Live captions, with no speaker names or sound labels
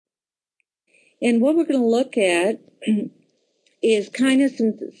And what we're going to look at is kind of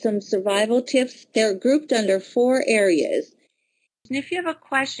some survival tips. They're grouped under 4 areas. And if you have a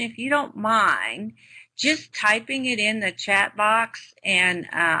question, if you don't mind, just typing it in the chat box, and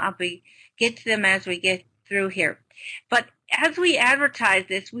I'll get to them as we get through here. But as we advertise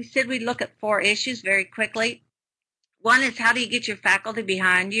this, we said we'd look at 4 issues very quickly. One is, how do you get your faculty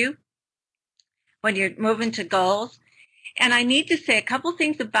behind you when you're moving to goals? And I need to say a couple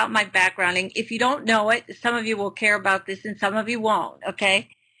things about my backgrounding. If you don't know it, some of you will care about this and some of you won't, okay?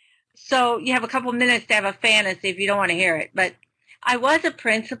 So you have a couple minutes to have a fantasy if you don't want to hear it. But I was a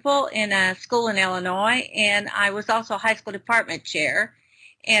principal in a school in Illinois, and I was also a high school department chair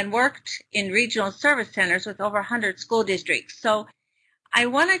and worked in regional service centers with over 100 school districts. So I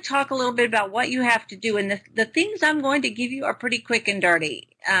want to talk a little bit about what you have to do. And the things I'm going to give you are pretty quick and dirty.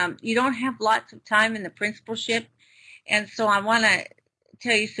 You don't have lots of time in the principalship. And so I want to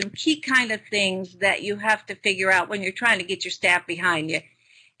tell you some key kind of things that you have to figure out when you're trying to get your staff behind you.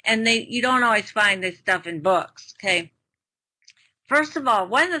 And you don't always find this stuff in books, okay? First of all,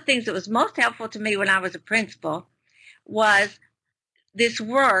 one of the things that was most helpful to me when I was a principal was this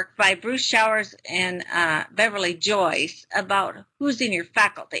work by Bruce Showers and Beverly Joyce about who's in your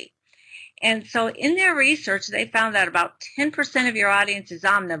faculty. And so in their research, they found that about 10% of your audience is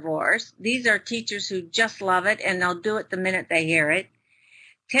omnivores. These are teachers who just love it, and they'll do it the minute they hear it.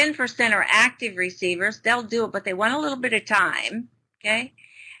 10% are active receivers. They'll do it, but they want a little bit of time, okay?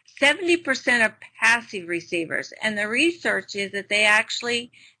 70% are passive receivers, and the research is that they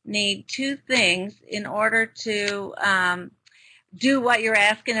actually need 2 things in order to do what you're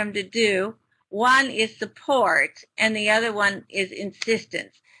asking them to do. One is support, and the other one is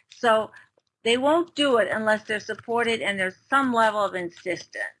insistence. So they won't do it unless they're supported and there's some level of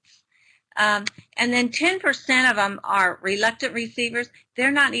insistence. And then 10% of them are reluctant receivers.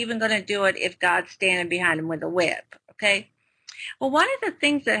 They're not even going to do it if God's standing behind them with a whip, okay? Well, one of the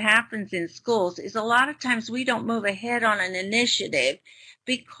things that happens in schools is a lot of times we don't move ahead on an initiative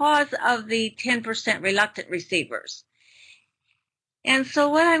because of the 10% reluctant receivers. And so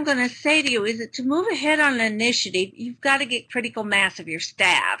what I'm going to say to you is that to move ahead on an initiative, you've got to get critical mass of your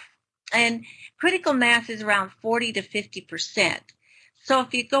staff. And critical mass is around 40 to 50%. So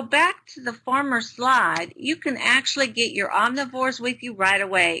if you go back to the former slide, you can actually get your omnivores with you right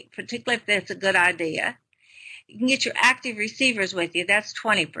away, particularly if that's a good idea. You can get your active receivers with you. That's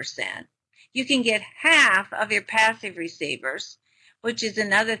 20%. You can get half of your passive receivers, which is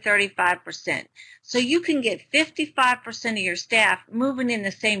another 35%. So you can get 55% of your staff moving in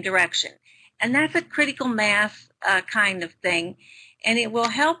the same direction. And that's a critical mass kind of thing. And it will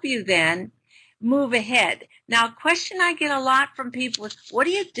help you then move ahead. Now, a question I get a lot from people is, what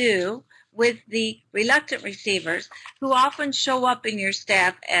do you do with the reluctant receivers who often show up in your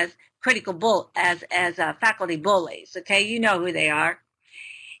staff as faculty bullies? Okay, you know who they are.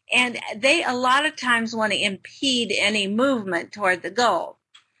 And they a lot of times want to impede any movement toward the goal.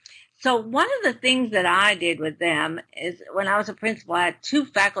 So one of the things that I did with them is, when I was a principal, I had 2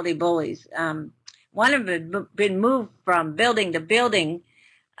 faculty bullies. One of them had been moved from building to building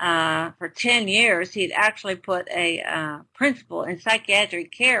for 10 years. He'd actually put a principal in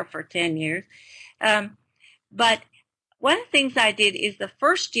psychiatric care for 10 years. But one of the things I did is, the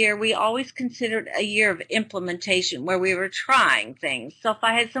first year we always considered a year of implementation where we were trying things. So if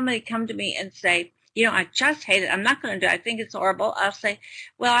I had somebody come to me and say, you know, I just hate it, I'm not going to do it, I think it's horrible, I'll say,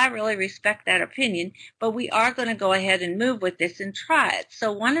 well, I really respect that opinion, but we are going to go ahead and move with this and try it.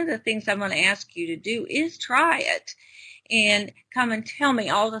 So one of the things I'm going to ask you to do is try it and come and tell me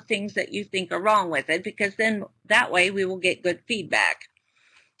all the things that you think are wrong with it, because then that way we will get good feedback.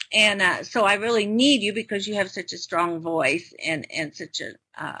 And so I really need you, because you have such a strong voice and such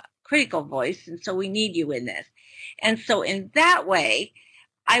a critical voice, and so we need you in this. And so in that way,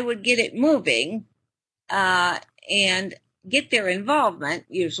 I would get it moving and get their involvement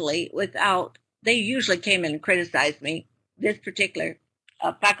usually without, they usually came in and criticized me. This particular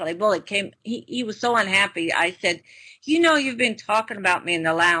faculty bully came, he was so unhappy. I said, you know, you've been talking about me in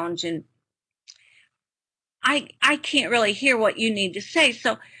the lounge, and I can't really hear what you need to say.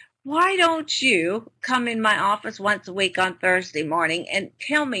 So why don't you come in my office once a week on Thursday morning and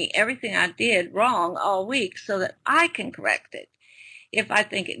tell me everything I did wrong all week so that I can correct it if I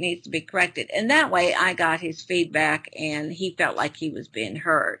think it needs to be corrected. And that way I got his feedback and he felt like he was being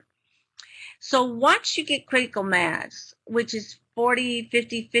heard. So once you get critical mass, which is 40,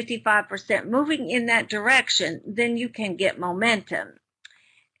 50, 55% moving in that direction, then you can get momentum.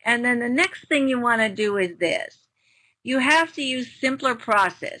 And then the next thing you want to do is this. You have to use simpler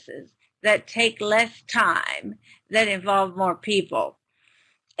processes that take less time, that involve more people.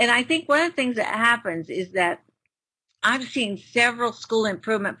 And I think one of the things that happens is that I've seen several school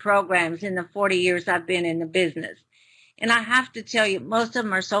improvement programs in the 40 years I've been in the business. And I have to tell you, most of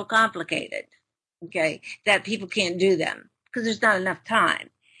them are so complicated, okay, that people can't do them because there's not enough time.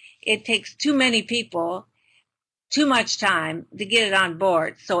 It takes too many people, too much time to get it on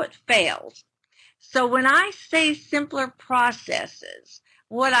board, so it fails. So when I say simpler processes,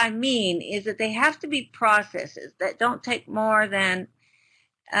 what I mean is that they have to be processes that don't take more than,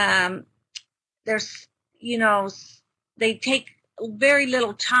 there's, you know, they take very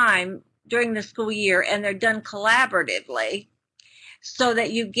little time during the school year and they're done collaboratively so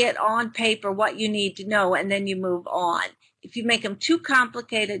that you get on paper what you need to know and then you move on. If you make them too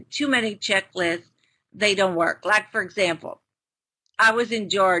complicated, too many checklists, they don't work. Like, for example, I was in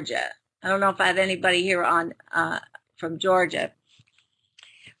Georgia. I don't know if I have anybody here on from Georgia,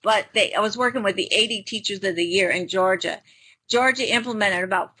 but I was working with the 80 Teachers of the Year in Georgia. Georgia implemented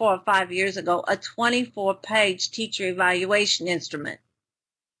about 4 or 5 years ago a 24-page teacher evaluation instrument,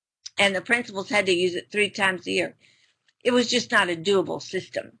 and the principals had to use it 3 times a year. It was just not a doable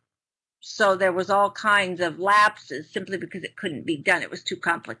system. So there was all kinds of lapses simply because it couldn't be done. It was too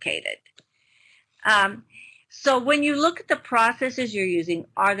complicated. So when you look at the processes you're using,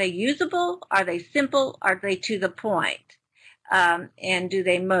 are they usable? Are they simple? Are they to the point? And do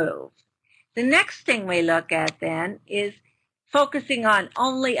they move? The next thing we look at then is focusing on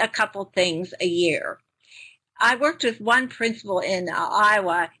only a couple things a year. I worked with one principal in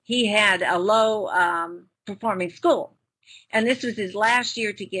Iowa. He had a low performing school, and this was his last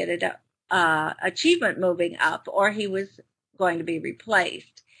year to get it achievement moving up, or he was going to be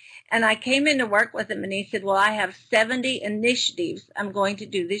replaced. And I came in to work with him, and he said, well, I have 70 initiatives I'm going to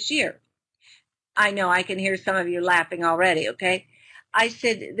do this year. I know I can hear some of you laughing already, okay? I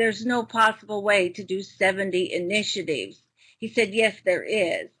said, there's no possible way to do 70 initiatives. He said, yes, there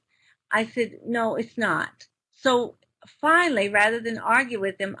is. I said, no, it's not. So finally, rather than argue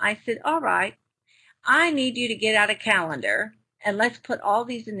with him, I said, all right, I need you to get out a calendar and let's put all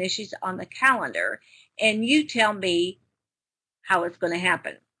these initiatives on the calendar and you tell me how it's going to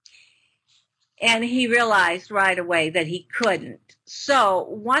happen. And he realized right away that he couldn't. So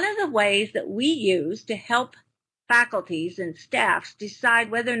one of the ways that we use to help faculties and staffs decide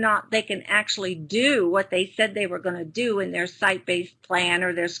whether or not they can actually do what they said they were going to do in their site-based plan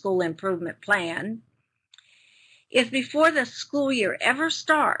or their school improvement plan is before the school year ever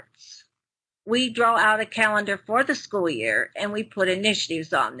starts, we draw out a calendar for the school year and we put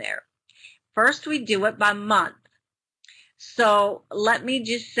initiatives on there. First, we do it by month. So let me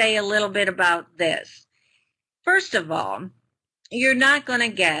just say a little bit about this. First of all, you're not going to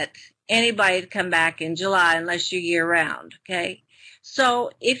get anybody to come back in July unless you're year-round, okay? So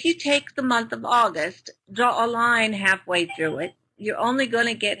if you take the month of August, draw a line halfway through it, you're only going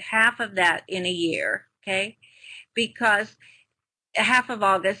to get half of that in a year, okay? Because half of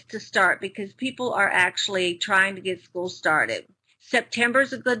August to start, because people are actually trying to get school started.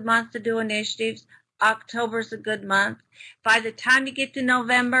 September's a good month to do initiatives. October's a good month. By the time you get to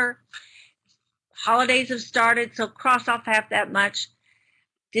November, holidays have started, so cross off half that much.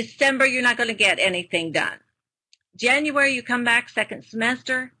 December, you're not going to get anything done. January, you come back second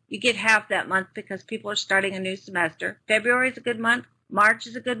semester, you get half that month because people are starting a new semester. February is a good month. March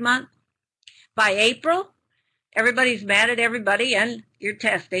is a good month. By April, everybody's mad at everybody and you're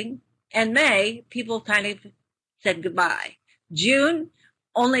testing. And May, people kind of said goodbye. June,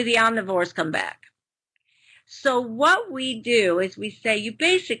 only the omnivores come back. So what we do is we say you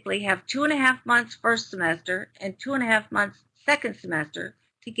basically have 2.5 months first semester and 2.5 months second semester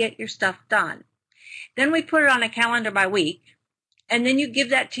to get your stuff done. Then we put it on a calendar by week, and then you give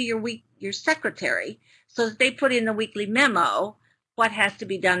that to your secretary so that they put in the weekly memo what has to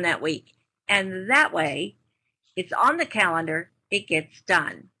be done that week. And that way, it's on the calendar, it gets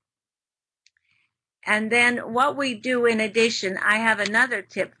done. And then what we do in addition, I have another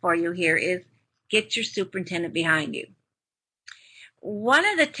tip for you here, is get your superintendent behind you. One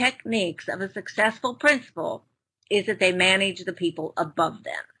of the techniques of a successful principal is that they manage the people above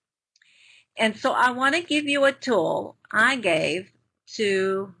them. And so I want to give you a tool I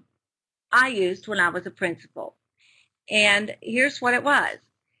used when I was a principal. And here's what it was.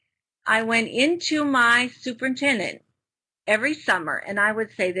 I went into my superintendent every summer and I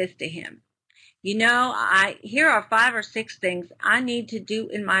would say this to him. You know, here are 5 or 6 things I need to do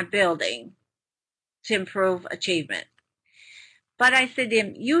in my building to improve achievement. But I said to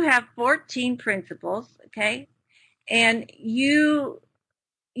him, you have 14 principals, okay? And you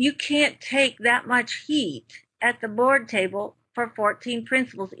can't take that much heat at the board table for 14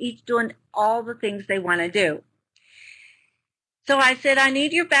 principals, each doing all the things they want to do. So I said, I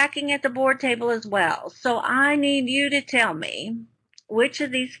need your backing at the board table as well. So I need you to tell me which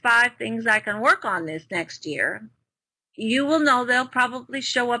of these 5 things I can work on this next year. You will know they'll probably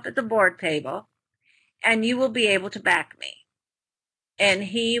show up at the board table, and you will be able to back me. And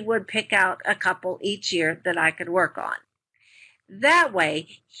he would pick out a couple each year that I could work on. That way,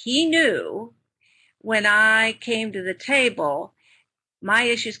 he knew when I came to the table, my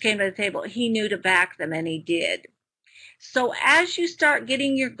issues came to the table, he knew to back them, and he did. So as you start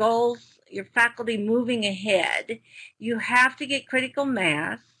getting your goals, your faculty moving ahead, you have to get critical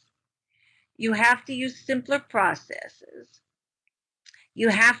mass. You have to use simpler processes. You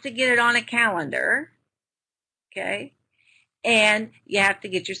have to get it on a calendar, okay? And you have to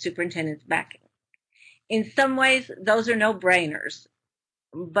get your superintendent's backing. In some ways, those are no-brainers,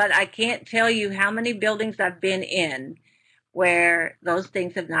 but I can't tell you how many buildings I've been in where those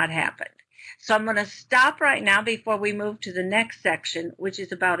things have not happened. So I'm going to stop right now before we move to the next section, which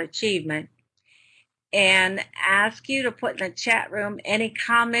is about achievement, and ask you to put in the chat room any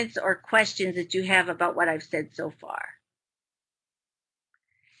comments or questions that you have about what I've said so far.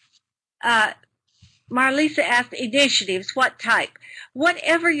 Marlisa asked, initiatives, what type?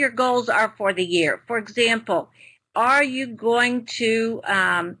 Whatever your goals are for the year. For example, are you going to,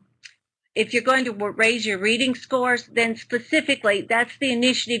 if you're going to raise your reading scores, then specifically that's the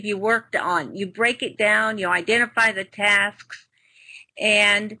initiative you worked on. You break it down, you identify the tasks,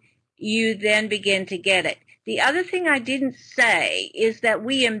 and you then begin to get it. The other thing I didn't say is that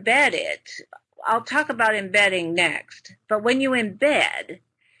we embed it. I'll talk about embedding next. But when you embed,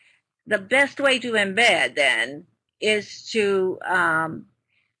 the best way to embed then is to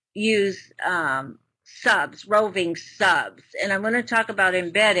use subs, roving subs. And I'm going to talk about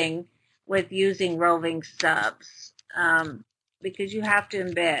embedding with using roving subs because you have to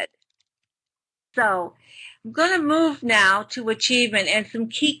embed. So I'm going to move now to achievement and some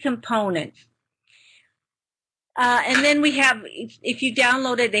key components. And then we have, if you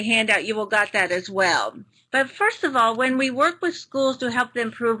downloaded the handout, you will got that as well. But first of all, when we work with schools to help them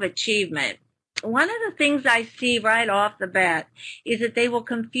improve achievement, one of the things I see right off the bat is that they will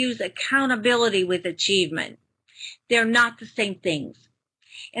confuse accountability with achievement. They're not the same things.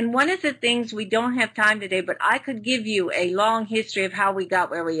 And one of the things, we don't have time today, but I could give you a long history of how we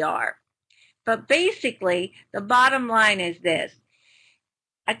got where we are. But basically, the bottom line is this.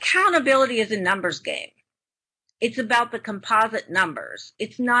 Accountability is a numbers game. It's about the composite numbers.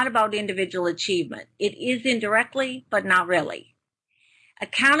 It's not about individual achievement. It is indirectly, but not really.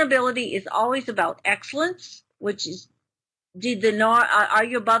 Accountability is always about excellence, which is, did the norm, are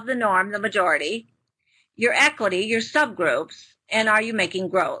you above the norm, the majority? Your equity, your subgroups, and are you making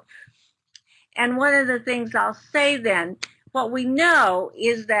growth? And one of the things I'll say then, what we know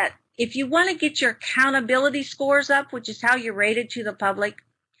is that if you want to get your accountability scores up, which is how you're rated to the public,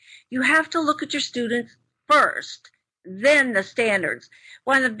 you have to look at your students first, then the standards.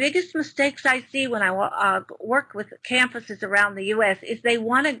 One of the biggest mistakes I see when I work with campuses around the U.S. is they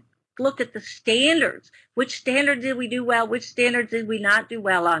want to look at the standards. Which standards did we do well? Which standards did we not do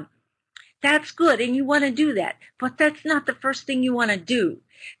well on? That's good, and you want to do that. But that's not the first thing you want to do.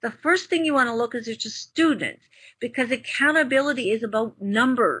 The first thing you want to look at is your students, because accountability is about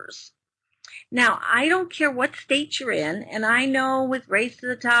numbers. Now, I don't care what state you're in, and I know with Race to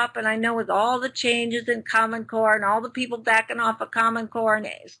the Top, and I know with all the changes in Common Core and all the people backing off of Common Core and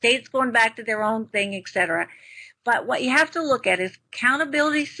states going back to their own thing, etc. But what you have to look at is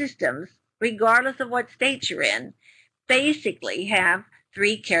accountability systems, regardless of what state you're in, basically have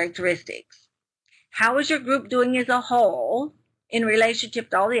 3 characteristics. How is your group doing as a whole in relationship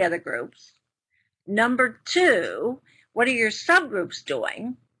to all the other groups? Number 2, what are your subgroups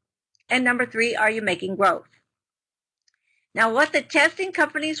doing? And number 3, are you making growth? Now, what the testing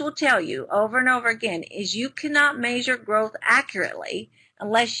companies will tell you over and over again is you cannot measure growth accurately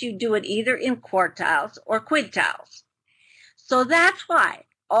unless you do it either in quartiles or quintiles. So that's why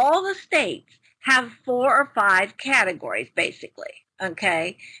all the states have 4 or 5 categories, basically.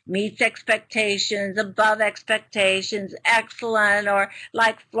 Okay, meets expectations, above expectations, excellent, or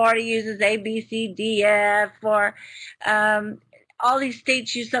like Florida uses A, B, C, D, F, or all these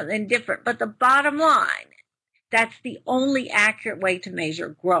states use something different. But the bottom line, that's the only accurate way to measure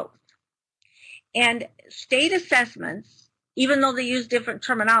growth. And state assessments, even though they use different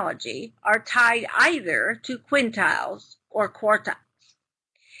terminology, are tied either to quintiles or quartiles.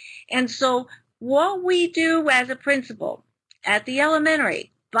 And so what we do as a principal at the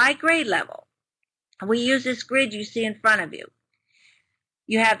elementary, by grade level, we use this grid you see in front of you.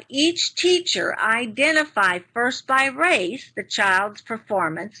 You have each teacher identify first by race the child's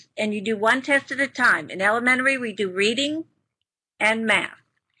performance, and you do one test at a time. In elementary, we do reading, and math.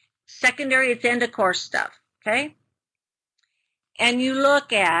 Secondary, it's end of course stuff, okay? And you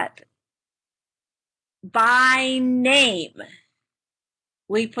look at by name.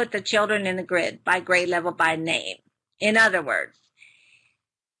 We put the children in the grid by grade level, by name. In other words,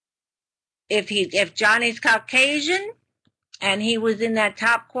 if Johnny's Caucasian and he was in that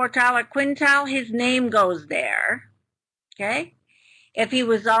top quartile or quintile, his name goes there, okay? If he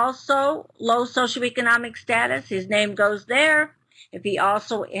was also low socioeconomic status, his name goes there. If he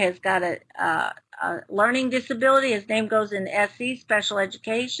also has got a learning disability, his name goes in SE, special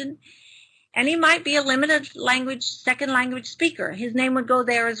education. And he might be a limited language, second language speaker. His name would go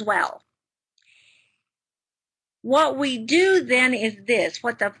there as well. What we do then is this.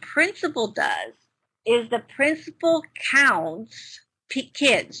 What the principal does is the principal counts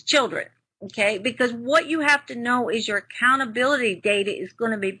kids, children, okay? Because what you have to know is your accountability data is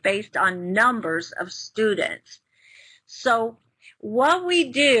going to be based on numbers of students. So what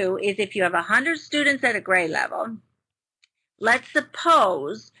we do is if you have 100 students at a grade level, let's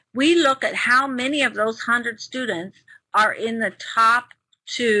suppose we look at how many of those 100 students are in the top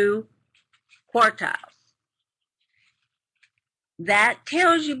 2 quartiles. That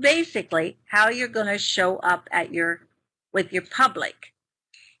tells you basically how you're going to show up with your public.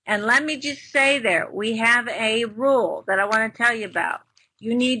 And let me just say there, we have a rule that I want to tell you about.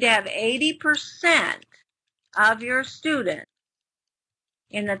 You need to have 80% of your students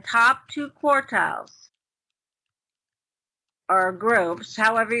in the top 2 quartiles or groups,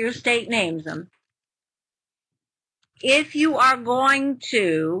 however your state names them, if you are going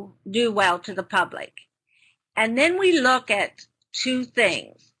to do well to the public. And then we look at 2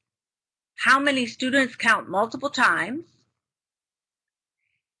 things. How many students count multiple times?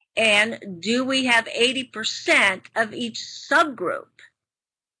 And do we have 80% of each subgroup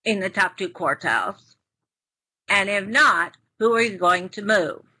in the top 2 quartiles? And if not, who are you going to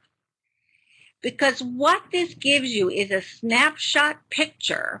move? Because what this gives you is a snapshot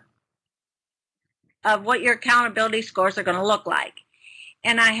picture of what your accountability scores are going to look like.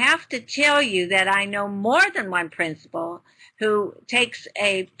 And I have to tell you that I know more than one principal who takes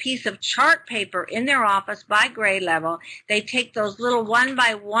a piece of chart paper in their office by grade level. They take those little 1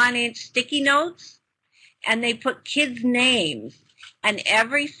 by 1 inch sticky notes and they put kids' names. And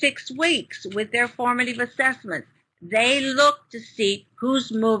every 6 weeks with their formative assessments, they look to see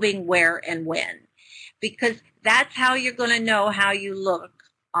who's moving where and when. Because that's how you're going to know how you look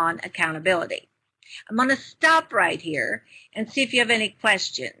on accountability. I'm going to stop right here and see if you have any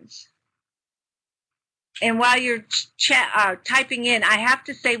questions. And while you're typing in, I have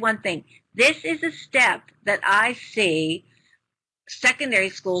to say one thing. This is a step that I see secondary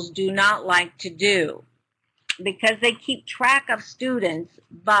schools do not like to do because they keep track of students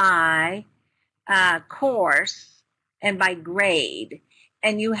by course and by grade.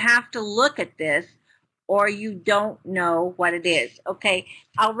 And you have to look at this or you don't know what it is. Okay,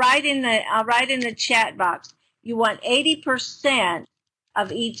 I'll write in the chat box. You want 80%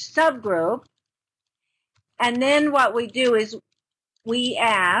 of each subgroup, and then what we do is we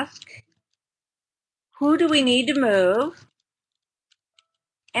ask, who do we need to move?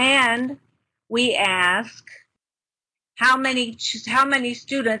 And we ask, how many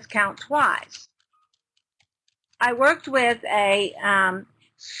students count twice? I worked with a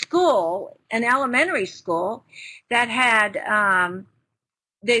school, an elementary school, that had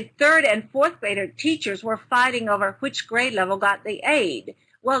the 3rd and 4th grader teachers were fighting over which grade level got the aid.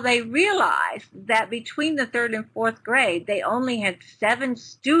 Well, they realized that between the 3rd and 4th grade, they only had 7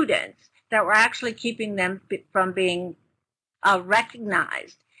 students that were actually keeping them from being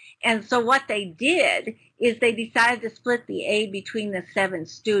recognized. And so what they did is they decided to split the aid between the 7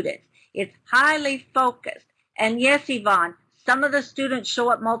 students. It's highly focused. And yes, Yvonne, some of the students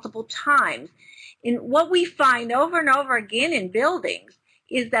show up multiple times. And what we find over and over again in buildings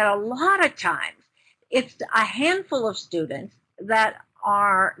is that a lot of times it's a handful of students that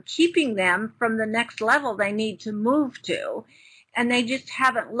are keeping them from the next level they need to move to, and they just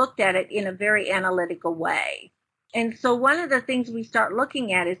haven't looked at it in a very analytical way. And so one of the things we start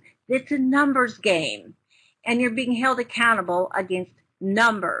looking at is it's a numbers game, and you're being held accountable against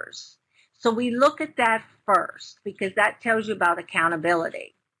numbers. So we look at that first because that tells you about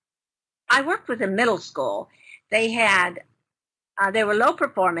accountability. I worked with a middle school. They were low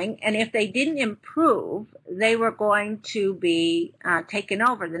performing, and if they didn't improve, they were going to be taken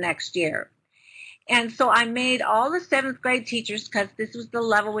over the next year. And so I made all the 7th grade teachers, because this was the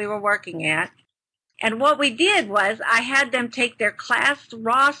level we were working at. And what we did was I had them take their class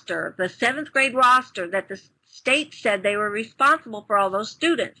roster, the 7th grade roster that the state said they were responsible for all those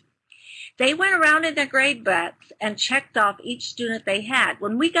students. They went around in their grade books and checked off each student they had.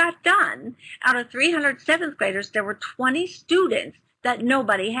 When we got done, out of 300 seventh graders, there were 20 students that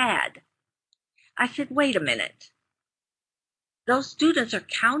nobody had. I said, wait a minute. Those students are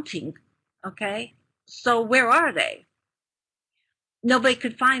counting, okay? So where are they? Nobody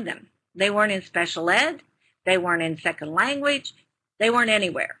could find them. They weren't in special ed. They weren't in second language. They weren't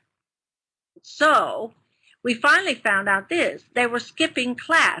anywhere. So we finally found out this. They were skipping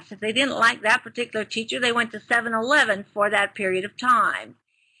class. If they didn't like that particular teacher, they went to 7-Eleven for that period of time.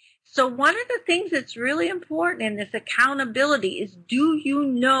 So one of the things that's really important in this accountability is, do you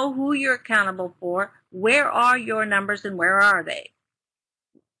know who you're accountable for? Where are your numbers and where are they?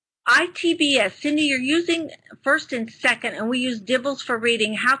 ITBS, Cindy, you're using first and second, and we use Dibbles for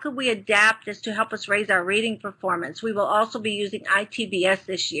reading. How could we adapt this to help us raise our reading performance? We will also be using ITBS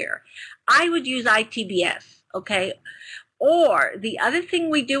this year. I would use ITBS, okay? Or the other thing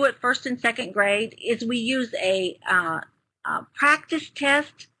we do at first and second grade is we use a practice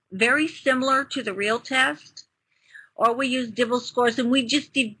test, very similar to the real test, or we use Dibbles scores, and we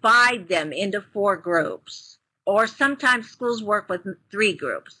just divide them into 4 groups. Or sometimes schools work with 3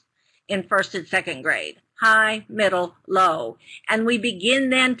 groups in first and second grade, high, middle, low. And we begin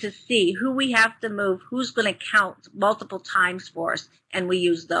then to see who we have to move, who's going to count multiple times for us, and we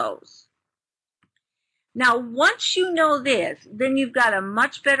use those. Now, once you know this, then you've got a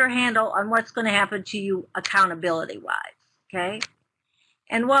much better handle on what's going to happen to you accountability-wise, okay?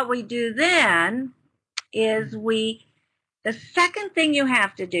 And what we do then is the second thing you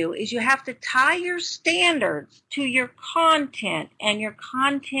have to do is you have to tie your standards to your content and your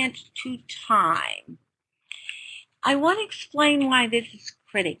content to time. I want to explain why this is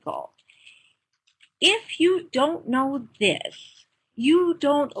critical. If you don't know this, you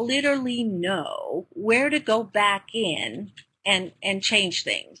don't literally know where to go back in and change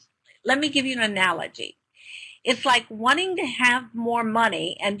things. Let me give you an analogy. It's like wanting to have more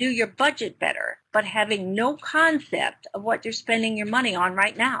money and do your budget better, but having no concept of what you're spending your money on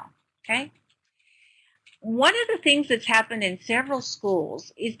right now, okay? One of the things that's happened in several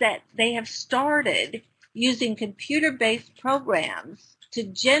schools is that they have started using computer-based programs to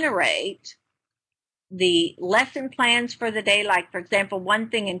generate the lesson plans for the day. Like, for example, one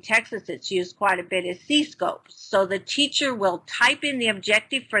thing in Texas that's used quite a bit is C-scopes. So the teacher will type in the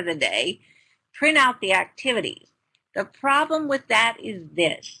objective for the day, print out the activities. The problem with that is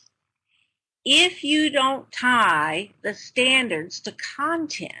this. If you don't tie the standards to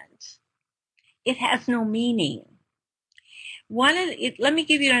content, it has no meaning. Let me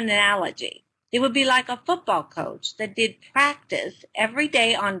give you an analogy. It would be like a football coach that did practice every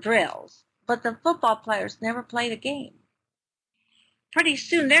day on drills, but the football players never played a game. Pretty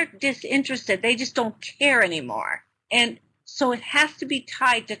soon they're disinterested. They just don't care anymore. And so it has to be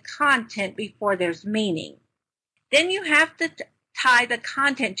tied to content before there's meaning. Then you have to tie the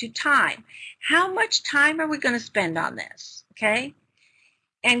content to time. How much time are we going to spend on this? Okay?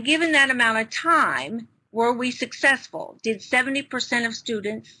 And given that amount of time, were we successful? Did 70% of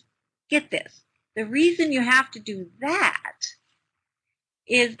students get this? The reason you have to do that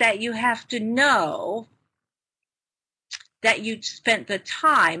is that you have to know that you spent the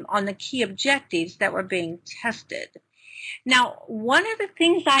time on the key objectives that were being tested. Now, one of the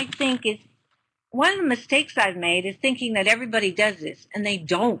things I think is, one of the mistakes I've made is thinking that everybody does this, and they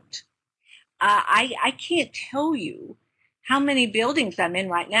don't. I can't tell you how many buildings I'm in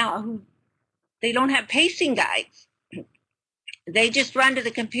right now who they don't have pacing guides. They just run to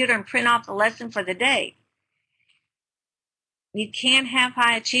the computer and print off the lesson for the day. You can't have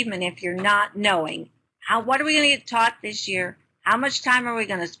high achievement if you're not knowing what are we going to get taught this year? How much time are we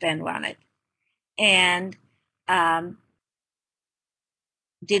going to spend on it? And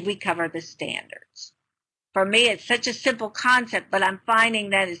did we cover the standards? For me, it's such a simple concept, but I'm finding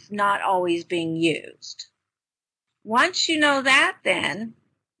that it's not always being used. Once you know that, then,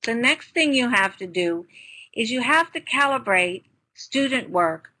 the next thing you have to do is you have to calibrate student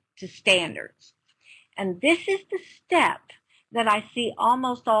work to standards. And this is the step that I see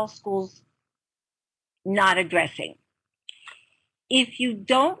almost all schools not addressing. If you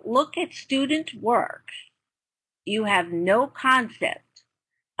don't look at student work, you have no concept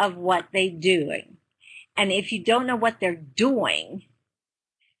of what they're doing. And if you don't know what they're doing,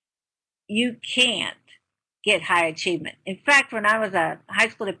 you can't get high achievement. In fact, when I was a high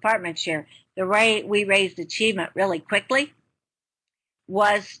school department chair, the way we raised achievement really quickly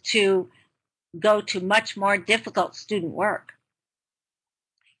was to go to much more difficult student work.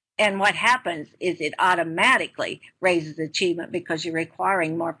 And what happens is it automatically raises achievement because you're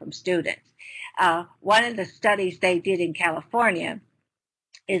requiring more from students. One of the studies they did in California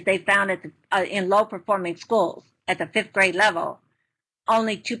is they found in low-performing schools at the 5th grade level,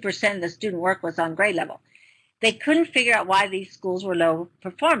 only 2% of the student work was on grade level. They couldn't figure out why these schools were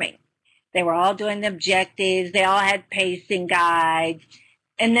low-performing. They were all doing the objectives. They all had pacing guides.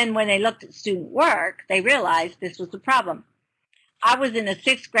 And then when they looked at student work, they realized this was the problem. I was in a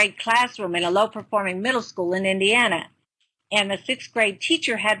 6th grade classroom in a low-performing middle school in Indiana, and the 6th grade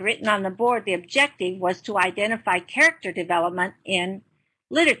teacher had written on the board the objective was to identify character development in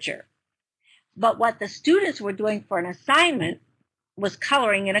literature. But what the students were doing for an assignment was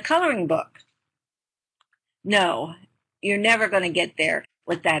coloring in a coloring book. No, you're never going to get there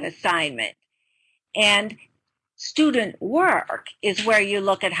with that assignment. And student work is where you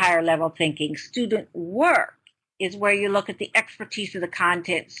look at higher level thinking. Student work is where you look at the expertise of the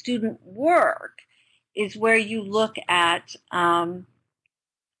content. Student work is where you look at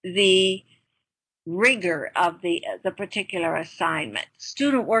the rigor of the particular assignment.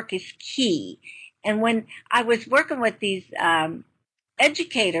 Student work is key. And when I was working with these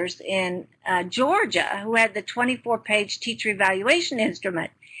educators in Georgia who had the 24-page teacher evaluation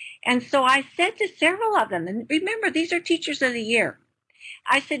instrument, and so I said to several of them, and remember, these are teachers of the year,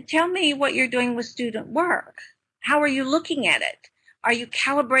 I said, tell me what you're doing with student work. How are you looking at it? Are you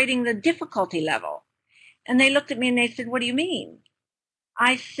calibrating the difficulty level? And they looked at me and they said, what do you mean?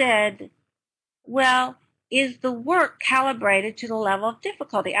 I said, well, is the work calibrated to the level of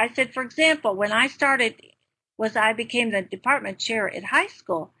difficulty? I said, for example, when I became the department chair at high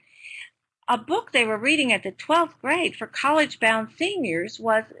school, a book they were reading at the 12th grade for college-bound seniors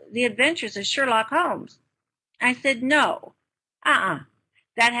was The Adventures of Sherlock Holmes. I said, no,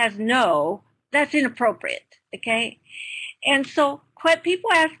 that's inappropriate, okay? And so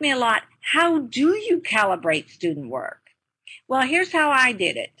people ask me a lot, how do you calibrate student work? Well, here's how I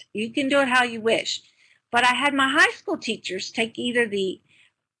did it. You can do it how you wish. But I had my high school teachers take either the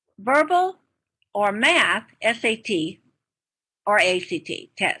verbal or math SAT or ACT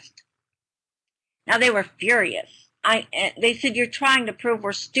test. Now, they were furious. They said, you're trying to prove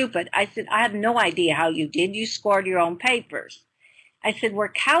we're stupid. I said, I have no idea how you did. You scored your own papers. I said,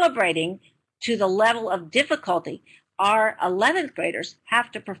 we're calibrating to the level of difficulty our 11th graders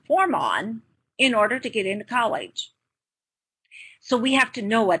have to perform on in order to get into college. So we have to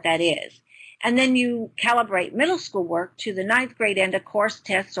know what that is. And then you calibrate middle school work to the 9th grade end of course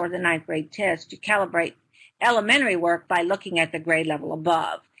tests or the 9th grade test. You calibrate elementary work by looking at the grade level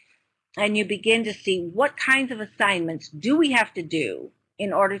above. And you begin to see what kinds of assignments do we have to do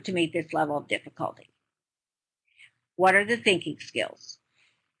in order to meet this level of difficulty. What are the thinking skills?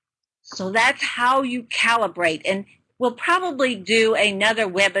 So that's how you calibrate. And we'll probably do another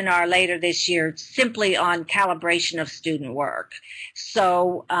webinar later this year simply on calibration of student work.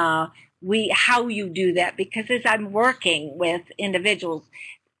 So how you do that, because as I'm working with individuals,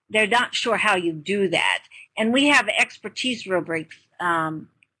 they're not sure how you do that. And we have expertise rubrics.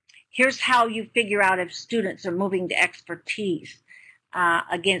 Here's how you figure out if students are moving to expertise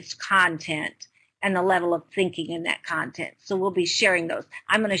against content and the level of thinking in that content. So we'll be sharing those.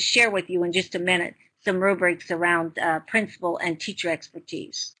 I'm going to share with you in just a minute some rubrics around principal and teacher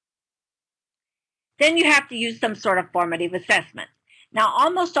expertise. Then you have to use some sort of formative assessment. Now,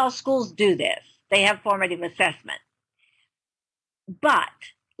 almost all schools do this. They have formative assessment. But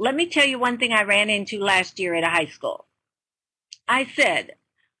let me tell you one thing I ran into last year at a high school. I said,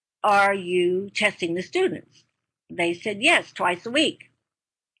 are you testing the students? They said, yes, twice a week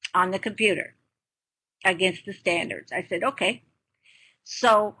on the computer against the standards. I said, okay.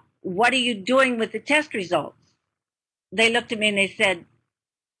 So what are you doing with the test results? They looked at me and they said,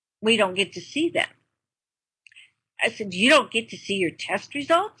 we don't get to see them. I said, you don't get to see your test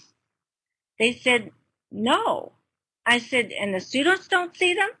results? They said, no. I said, and the students don't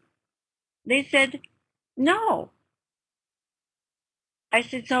see them? They said, no. I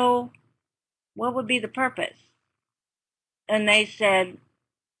said, so what would be the purpose? And they said,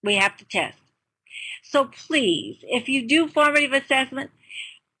 we have to test. So please, if you do formative assessment,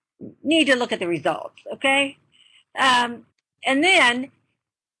 need to look at the results, okay? And then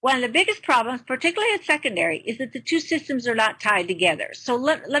one of the biggest problems, particularly at secondary, is that the two systems are not tied together. So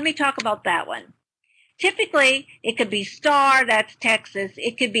let me talk about that one. Typically, it could be STAR, that's Texas.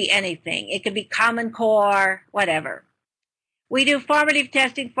 It could be anything. It could be Common Core, whatever. We do formative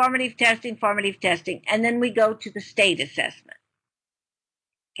testing, and then we go to the state assessment.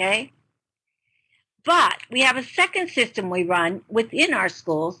 Okay? But we have a second system we run within our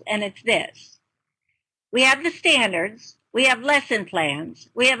schools, and it's this. We have the standards, we have lesson plans,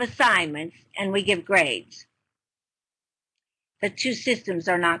 we have assignments, and we give grades. The two systems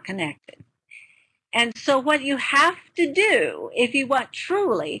are not connected. And so what you have to do if you want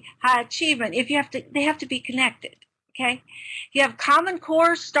truly high achievement, they have to be connected. Okay? You have Common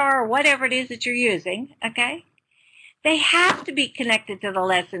Core, STAR, or whatever it is that you're using, okay? They have to be connected to the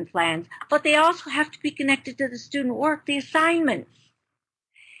lesson plans, but they also have to be connected to the student work, the assignments,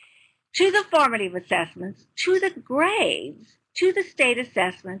 to the formative assessments, to the grades, to the state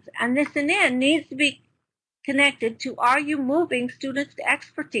assessments, and this in end needs to be connected to, are you moving students to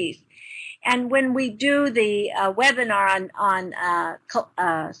expertise? And when we do the webinar on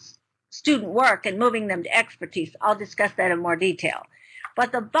student work and moving them to expertise, I'll discuss that in more detail.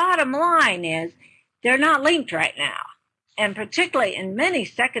 But the bottom line is they're not linked right now. And particularly in many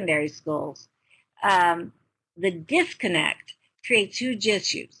secondary schools, the disconnect creates huge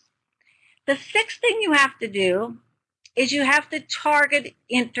issues. The sixth thing you have to do is you have to target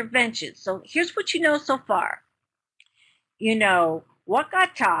interventions. So here's what you know so far. You know what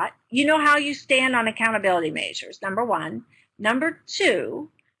got taught. You know how you stand on accountability measures, number one. Number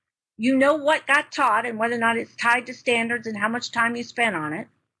two, you know what got taught and whether or not it's tied to standards and how much time you spent on it.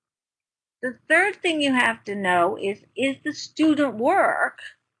 The third thing you have to know is the student work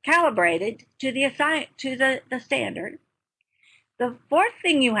calibrated to the standard? The fourth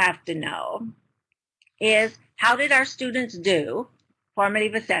thing you have to know is, how did our students do?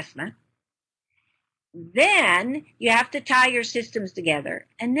 Formative assessment. Then you have to tie your systems together,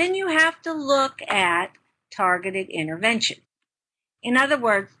 and then you have to look at targeted intervention. In other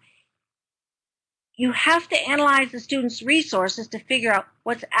words, you have to analyze the students' resources to figure out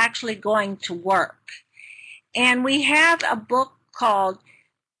what's actually going to work. And we have a book called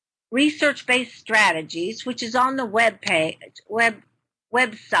Research-Based Strategies, which is on the website,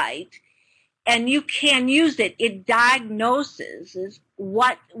 and you can use it. It diagnoses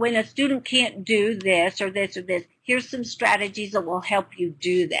when a student can't do this or this or this. Here's some strategies that will help you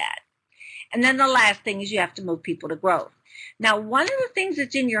do that. And then the last thing is you have to move people to growth. Now, one of the things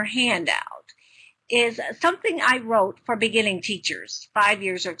that's in your handout is something I wrote for beginning teachers, 5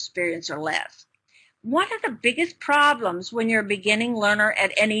 years of experience or less. One of the biggest problems when you're a beginning learner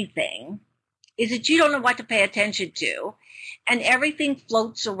at anything is that you don't know what to pay attention to, and everything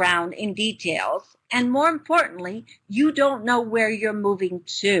floats around in details, and more importantly, you don't know where you're moving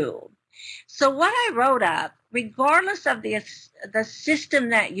to. So what I wrote up, regardless of the system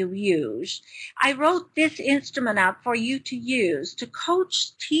that you use, I wrote this instrument up for you to use to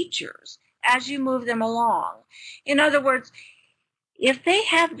coach teachers as you move them along. In other words, if they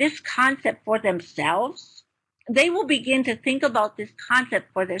have this concept for themselves, they will begin to think about this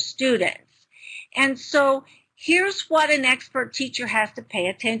concept for their students. And so here's what an expert teacher has to pay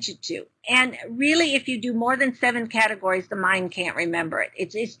attention to. And really, if you do more than 7 categories, the mind can't remember it.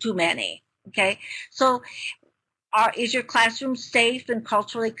 It's too many. Okay? So is your classroom safe and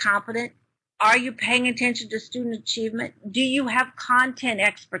culturally competent? Are you paying attention to student achievement? Do you have content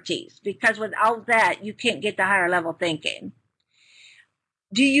expertise? Because without that, you can't get to higher level thinking.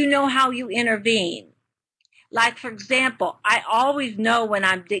 Do you know how you intervene? Like, for example, I always know when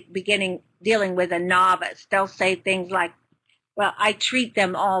I'm dealing with a novice, they'll say things like, well, I treat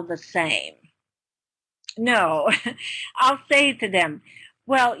them all the same. No, I'll say to them,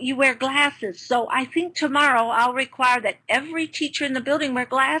 well, you wear glasses, so I think tomorrow I'll require that every teacher in the building wear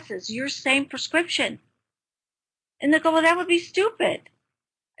glasses, your same prescription. And they go, well, that would be stupid.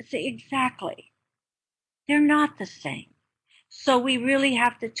 I say, exactly. They're not the same. So we really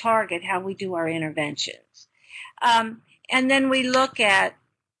have to target how we do our interventions. And then we look at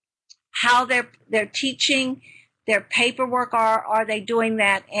how they're teaching, their paperwork, are they doing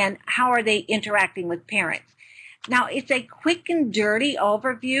that, and how are they interacting with parents. Now, it's a quick and dirty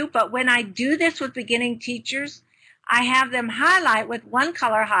overview, but when I do this with beginning teachers, I have them highlight with one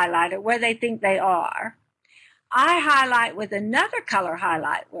color highlighter where they think they are. I highlight with another color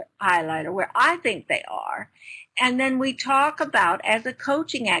highlighter where I think they are. And then we talk about, as a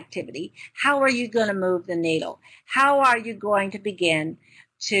coaching activity, how are you going to move the needle? How are you going to begin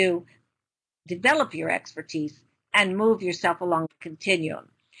to develop your expertise and move yourself along the continuum?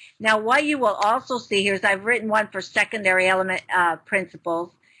 Now, what you will also see here is I've written one for secondary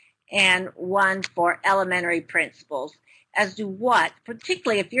principles and one for elementary principles as to what,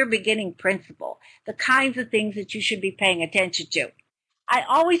 particularly if you're beginning principal, the kinds of things that you should be paying attention to. I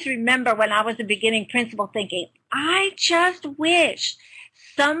always remember when I was a beginning principal thinking, I just wish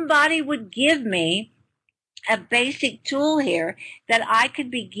somebody would give me a basic tool here that I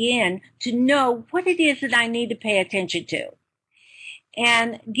could begin to know what it is that I need to pay attention to,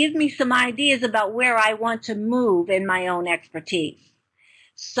 and give me some ideas about where I want to move in my own expertise.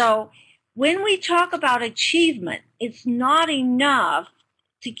 So when we talk about achievement, it's not enough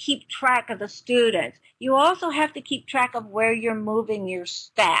to keep track of the students. You also have to keep track of where you're moving your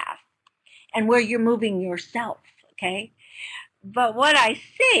staff and where you're moving yourself, okay? But what I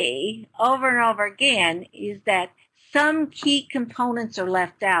see over and over again is that some key components are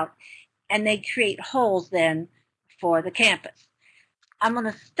left out, and they create holes then for the campus. I'm going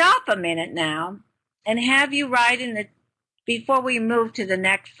to stop a minute now and have you write in the, before we move to the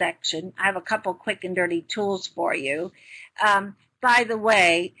next section, I have a couple quick and dirty tools for you. By the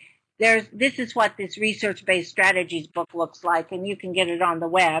way, this is what this research-based strategies book looks like, and you can get it on the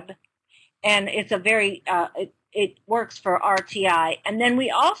web. And it's a very, it works for RTI. And then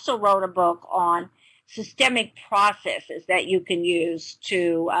we also wrote a book on systemic processes that you can use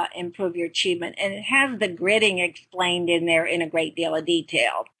to improve your achievement. And it has the gritting explained in there in a great deal of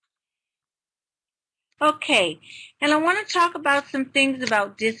detail. Okay, and I want to talk about some things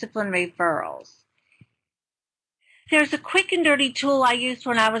about discipline referrals. There's a quick and dirty tool I used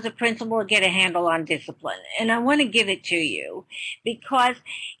when I was a principal to get a handle on discipline, and I want to give it to you because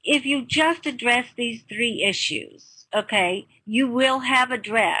if you just address these 3 issues, okay, you will have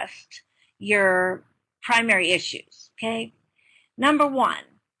addressed your primary issues, okay? Number 1,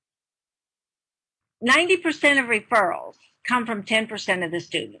 90% of referrals come from 10% of the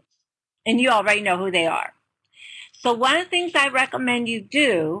students, and you already know who they are. So one of the things I recommend you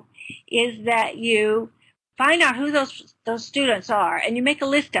do is that you find out who those students are, and you make a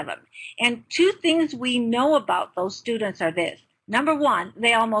list of them. And 2 things we know about those students are this. Number 1,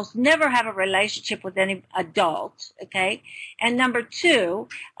 they almost never have a relationship with any adult, okay? And number 2,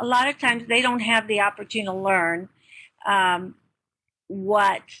 a lot of times they don't have the opportunity to learn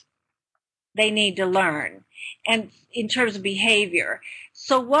what they need to learn, and in terms of behavior.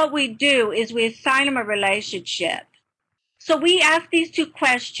 So what we do is we assign them a relationship. So we ask these 2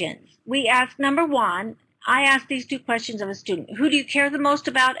 questions. We ask, number 1, I ask these 2 questions of a student. Who do you care the most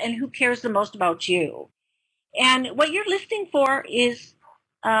about, and who cares the most about you? And what you're listening for is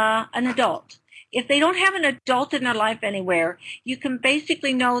an adult. If they don't have an adult in their life anywhere, you can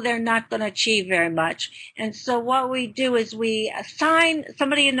basically know they're not going to achieve very much. And so what we do is we assign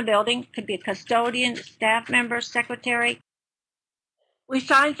somebody in the building, could be a custodian, staff member, secretary. We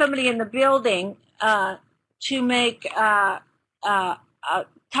assign somebody in the building to make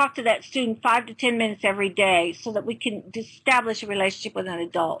talk to that student 5 to 10 minutes every day so that we can establish a relationship with an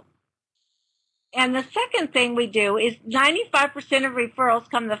adult. And the second thing we do is 95% of referrals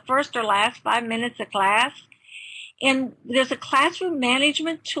come the first or last 5 minutes of class. And there's a classroom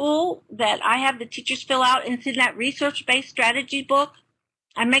management tool that I have the teachers fill out, and it's in that research-based strategy book.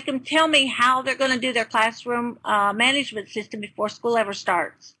 I make them tell me how they're going to do their classroom management system before school ever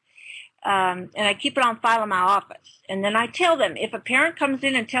starts. And I keep it on file in my office. And then I tell them, if a parent comes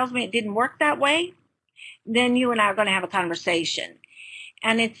in and tells me it didn't work that way, then you and I are going to have a conversation.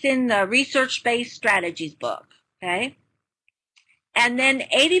 And it's in the research-based strategies book, okay? And then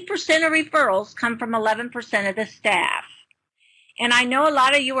 80% of referrals come from 11% of the staff. And I know a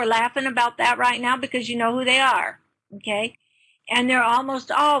lot of you are laughing about that right now because you know who they are, okay? And they're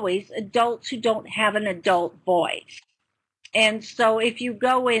almost always adults who don't have an adult voice. And so if you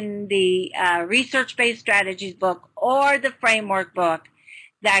go in the research-based strategies book or the framework book,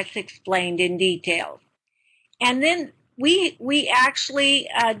 that's explained in detail. And then we actually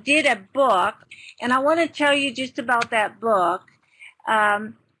did a book, and I want to tell you just about that book,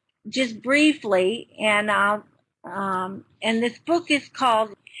 just briefly. And this book is called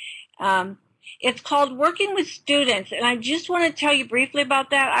it's called Working with Students, and I just want to tell you briefly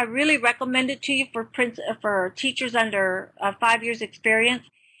about that. I really recommend it to you for teachers under 5 years experience.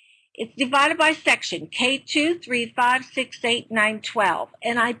 It's divided by section, K2, 3, 5, 6, 8, 9, 12.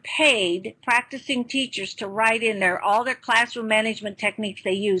 And I paid practicing teachers to write in there all their classroom management techniques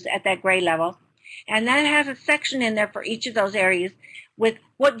they use at that grade level. And that has a section in there for each of those areas with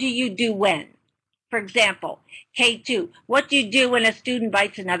what do you do when. For example, K2, what do you do when a student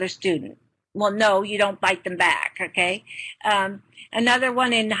bites another student? Well, no, you don't bite them back, okay? Another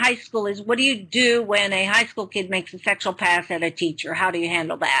one in high school is, what do you do when a high school kid makes a sexual pass at a teacher? How do you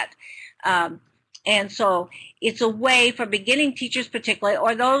handle that? And so it's a way for beginning teachers particularly,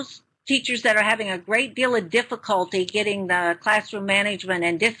 or those teachers that are having a great deal of difficulty getting the classroom management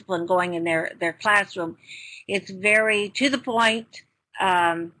and discipline going in their classroom. It's very to the point.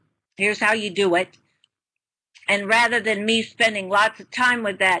 Here's how you do it. And rather than me spending lots of time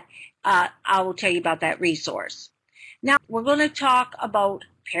with that, I will tell you about that resource. Now, we're going to talk about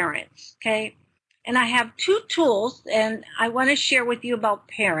parents, okay? And I have 2 tools, and I want to share with you about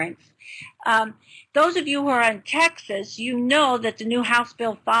parents. Those of you who are in Texas, you know that the new House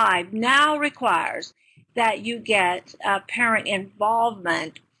Bill 5 now requires that you get parent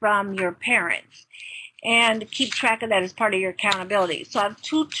involvement from your parents, and keep track of that as part of your accountability. So I have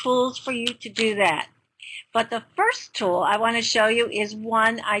 2 tools for you to do that. But the first tool I want to show you is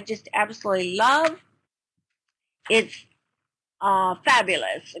one I just absolutely love. It's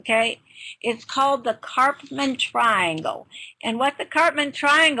fabulous, okay? It's called the Karpman Triangle. And what the Karpman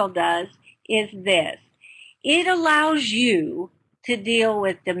Triangle does is this. It allows you to deal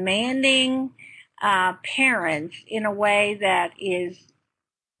with demanding parents in a way that is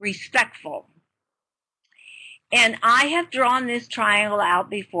respectful. And I have drawn this triangle out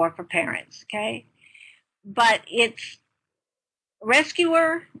before for parents, okay? But it's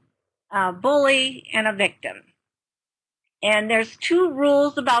rescuer, bully, and a victim. And there's 2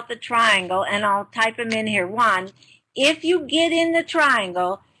 rules about the triangle, and I'll type them in here. 1, if you get in the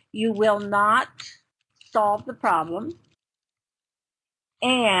triangle, you will not solve the problem.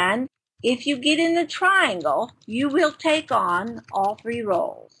 And if you get in the triangle, you will take on all 3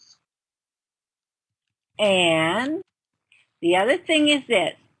 roles. And the other thing is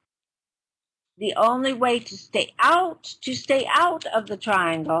this. The only way to stay out of the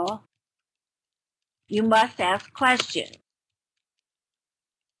triangle, you must ask questions.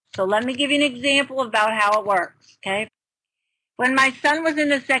 So let me give you an example about how it works, okay? When my son was in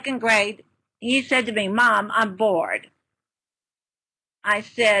the 2nd grade, he said to me, "Mom, I'm bored." I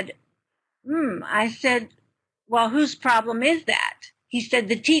said, well, whose problem is that? He said,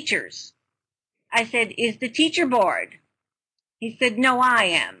 "The teacher's." I said, "Is the teacher bored?" He said, "No, I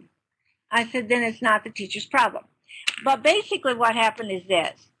am." I said, "Then it's not the teacher's problem." But basically what happened is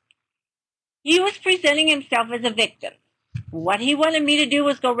this. He was presenting himself as a victim. What he wanted me to do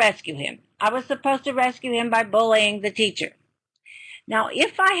was go rescue him. I was supposed to rescue him by bullying the teacher. Now,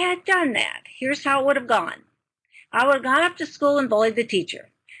 if I had done that, here's how it would have gone. I would have gone up to school and bullied the teacher.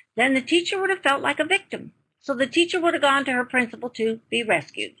 Then the teacher would have felt like a victim. So the teacher would have gone to her principal to be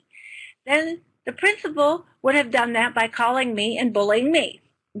rescued. Then the principal would have done that by calling me and bullying me.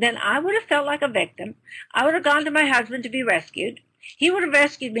 Then I would have felt like a victim. I would have gone to my husband to be rescued. He would have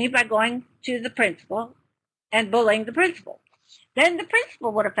rescued me by going to the principal and bullying the principal. Then the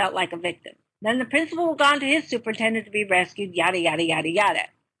principal would have felt like a victim. Then the principal would have gone to his superintendent to be rescued, yada, yada, yada, yada.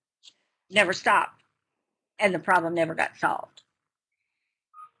 Never stopped. And the problem never got solved.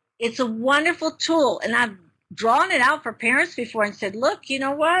 It's a wonderful tool. And I've drawn it out for parents before and said, look, you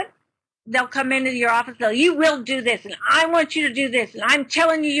know what? They'll come into your office, you will do this, and I want you to do this, and I'm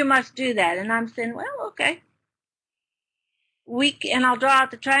telling you must do that. And I'm saying, well, okay. And I'll draw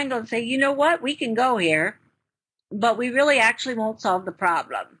out the triangle and say, you know what? We can go here, but we really actually won't solve the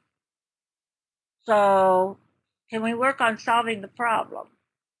problem. So can we work on solving the problem?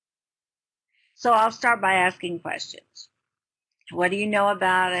 So I'll start by asking questions. What do you know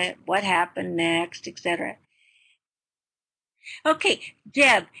about it? What happened next, etc.? Okay,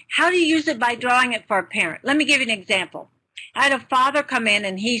 Deb, how do you use it by drawing it for a parent? Let me give you an example. I had a father come in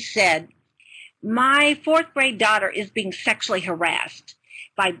and he said, my 4th grade daughter is being sexually harassed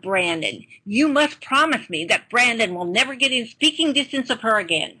by Brandon. You must promise me that Brandon will never get in speaking distance of her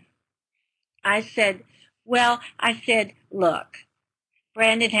again. I said, look,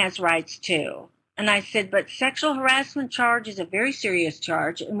 Brandon has rights too. And I said, but sexual harassment charge is a very serious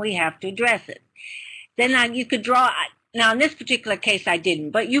charge and we have to address it. Then you could draw, now in this particular case I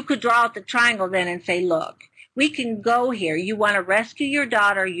didn't, but you could draw out the triangle then and say, look, we can go here. You want to rescue your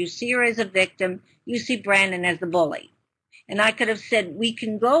daughter. You see her as a victim. You see Brandon as the bully. And I could have said, we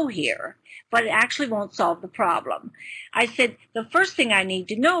can go here, but it actually won't solve the problem. I said, the first thing I need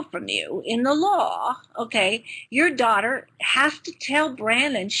to know from you in the law, okay, your daughter has to tell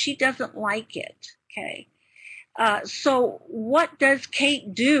Brandon she doesn't like it, okay? So what does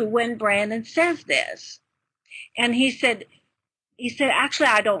Kate do when Brandon says this? And he said, actually,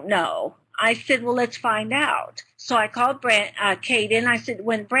 I don't know. I said, well, let's find out. So I called Kate in. I said,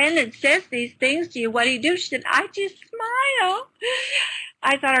 when Brandon says these things to you, what do you do? She said, I just smile.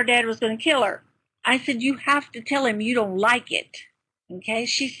 I thought her dad was going to kill her. I said, you have to tell him you don't like it. Okay?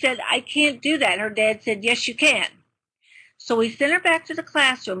 She said, I can't do that. Her dad said, yes, you can. So we sent her back to the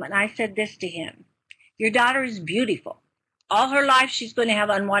classroom, and I said this to him. Your daughter is beautiful. All her life, she's going to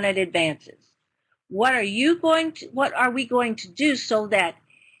have unwanted advances. What are we going to do so that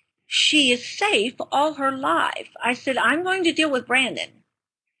she is safe all her life? I said, I'm going to deal with Brandon,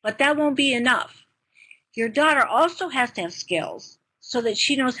 but that won't be enough. Your daughter also has to have skills so that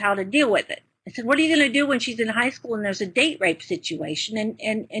she knows how to deal with it. I said, what are you going to do when she's in high school and there's a date rape situation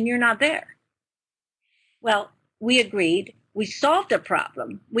and you're not there? Well, we agreed. We solved the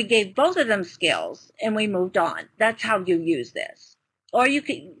problem. We gave both of them skills and we moved on. That's how you use this. or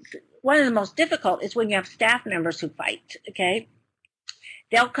one of the most difficult is when you have staff members who fight, okay?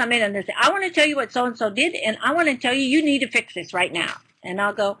 They'll come in and they say, I want to tell you what so-and-so did, and I want to tell you, you need to fix this right now. And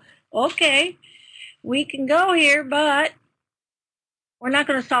I'll go, okay, we can go here, but we're not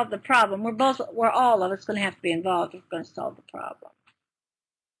going to solve the problem. We're all of us going to have to be involved if we're going to solve the problem.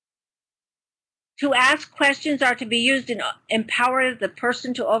 To ask questions are to be used in empower the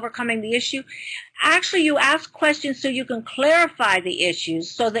person to overcoming the issue. Actually, you ask questions so you can clarify the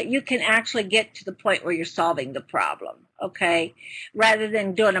issues so that you can actually get to the point where you're solving the problem, okay, rather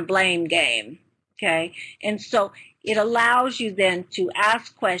than doing a blame game, okay? And so it allows you then to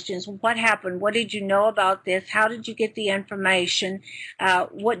ask questions. What happened? What did you know about this? How did you get the information?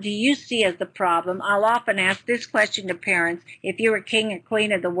 What do you see as the problem? I'll often ask this question to parents. If you were king or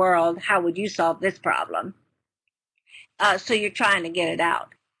queen of the world, how would you solve this problem? So you're trying to get it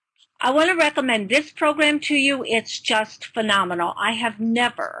out. I want to recommend this program to you. It's just phenomenal. I have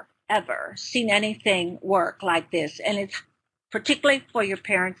never, ever seen anything work like this, and it's particularly for your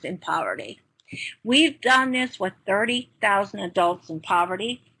parents in poverty. We've done this with 30,000 adults in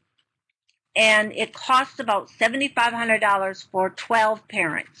poverty, and it costs about $7,500 for 12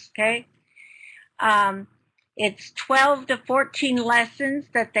 parents, okay? It's 12 to 14 lessons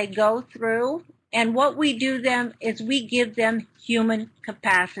that they go through, and what we do them is we give them human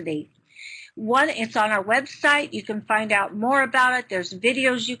capacity. It's on our website. You can find out more about it. There's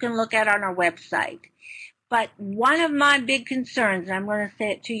videos you can look at on our website. But one of my big concerns, and I'm going to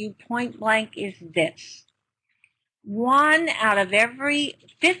say it to you point blank, is this. 1 out of every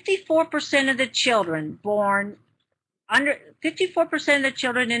 54% of the children born under 54% of the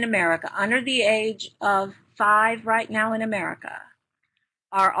children in America under the age of 5 right now in America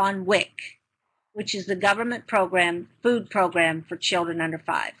are on WIC, which is the government program, food program for children under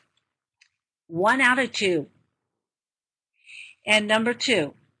 5. 1 out of 2. And number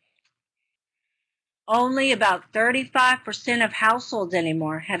 2, only about 35% of households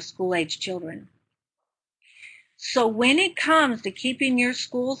anymore have school-age children. So when it comes to keeping your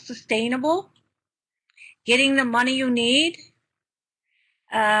school sustainable, getting the money you need,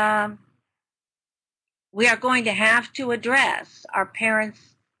 we are going to have to address our parents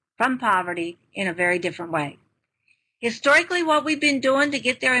from poverty in a very different way. Historically, what we've been doing to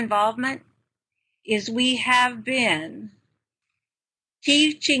get their involvement is we have been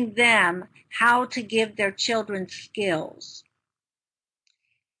teaching them how to give their children skills.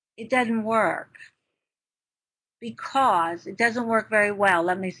 It doesn't work because it doesn't work very well,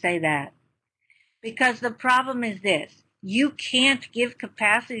 let me say that. Because the problem is this, you can't give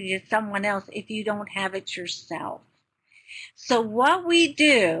capacity to someone else if you don't have it yourself. So what we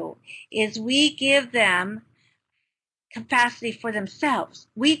do is we give them capacity for themselves.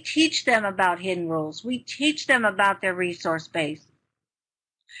 We teach them about hidden rules. We teach them about their resource base.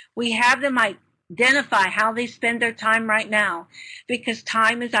 We have them identify how they spend their time right now, because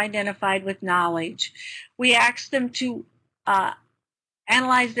time is identified with knowledge. We ask them to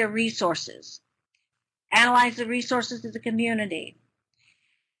analyze their resources, analyze the resources of the community.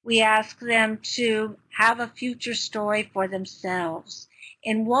 We ask them to have a future story for themselves.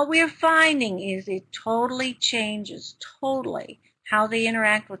 And what we're finding is it totally changes, how they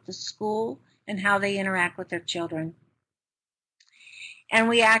interact with the school and how they interact with their children. And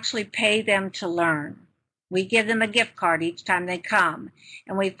we actually pay them to learn. We give them a gift card each time they come.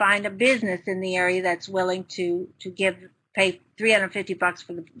 And we find a business in the area that's willing to pay $350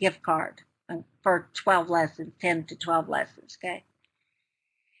 for the gift card for 12 lessons, 10 to 12 lessons, okay?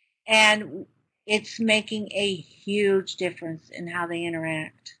 And it's making a huge difference in how they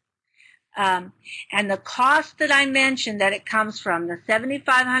interact. And the cost that I mentioned that it comes from, the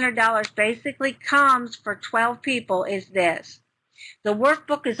 $7,500 basically comes for 12 people is this. The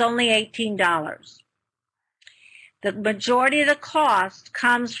workbook is only $18. The majority of the cost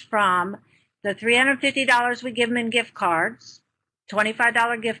comes from the $350 we give them in gift cards,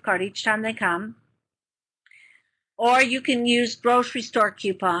 $25 gift card each time they come, or you can use grocery store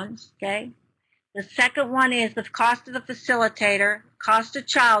coupons, okay? The second one is the cost of the facilitator, cost of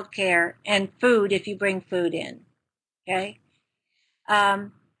childcare, and food if you bring food in, okay?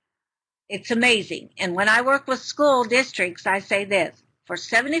 It's amazing. And when I work with school districts, I say this, for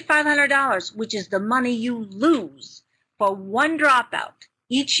 $7,500, which is the money you lose for one dropout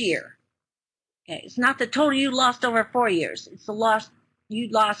each year, okay, it's not the total you lost over 4 years, it's the loss you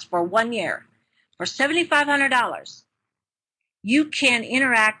lost for 1 year. For $7,500, you can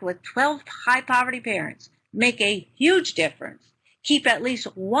interact with 12 high poverty parents, make a huge difference, keep at least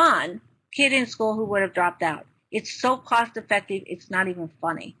one kid in school who would have dropped out. It's so cost effective, it's not even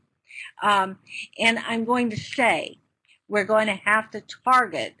funny. And I'm going to say, we're going to have to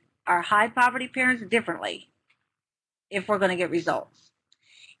target our high poverty parents differently if we're going to get results.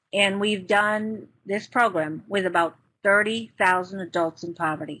 And we've done this program with about 30,000 adults in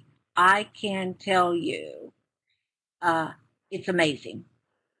poverty. I can tell you, it's amazing.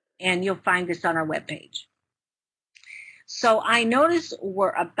 And you'll find this on our webpage. So I notice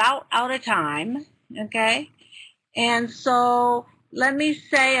we're about out of time, okay? And so let me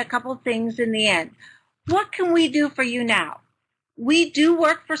say a couple things in the end. What can we do for you now? We do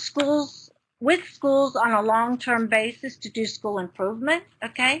work for schools, with schools on a long-term basis to do school improvement,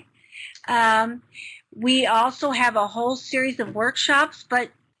 okay? We also have a whole series of workshops, but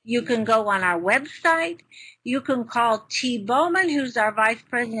you can go on our website. You can call T. Bowman, who's our Vice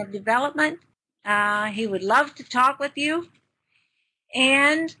President of Development. He would love to talk with you.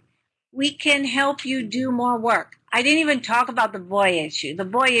 And we can help you do more work. I didn't even talk about the boy issue. The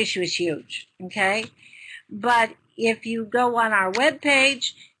boy issue is huge, okay? But if you go on our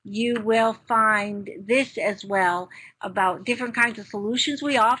webpage, you will find this as well about different kinds of solutions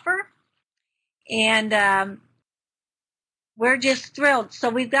we offer. And we're just thrilled. So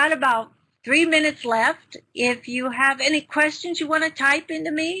we've got about 3 minutes left. If you have any questions you want to type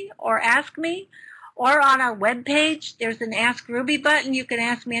into me or ask me, or on our webpage, there's an Ask Ruby button. You can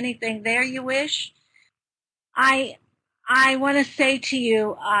ask me anything there you wish. I want to say to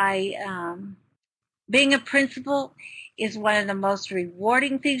you, being a principal is one of the most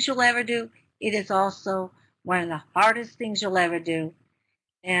rewarding things you'll ever do. It is also one of the hardest things you'll ever do,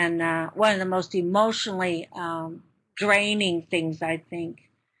 and one of the most emotionally draining things I think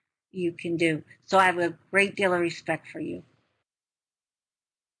you can do. So I have a great deal of respect for you.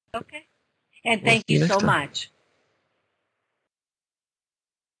 Okay? And thank you so much.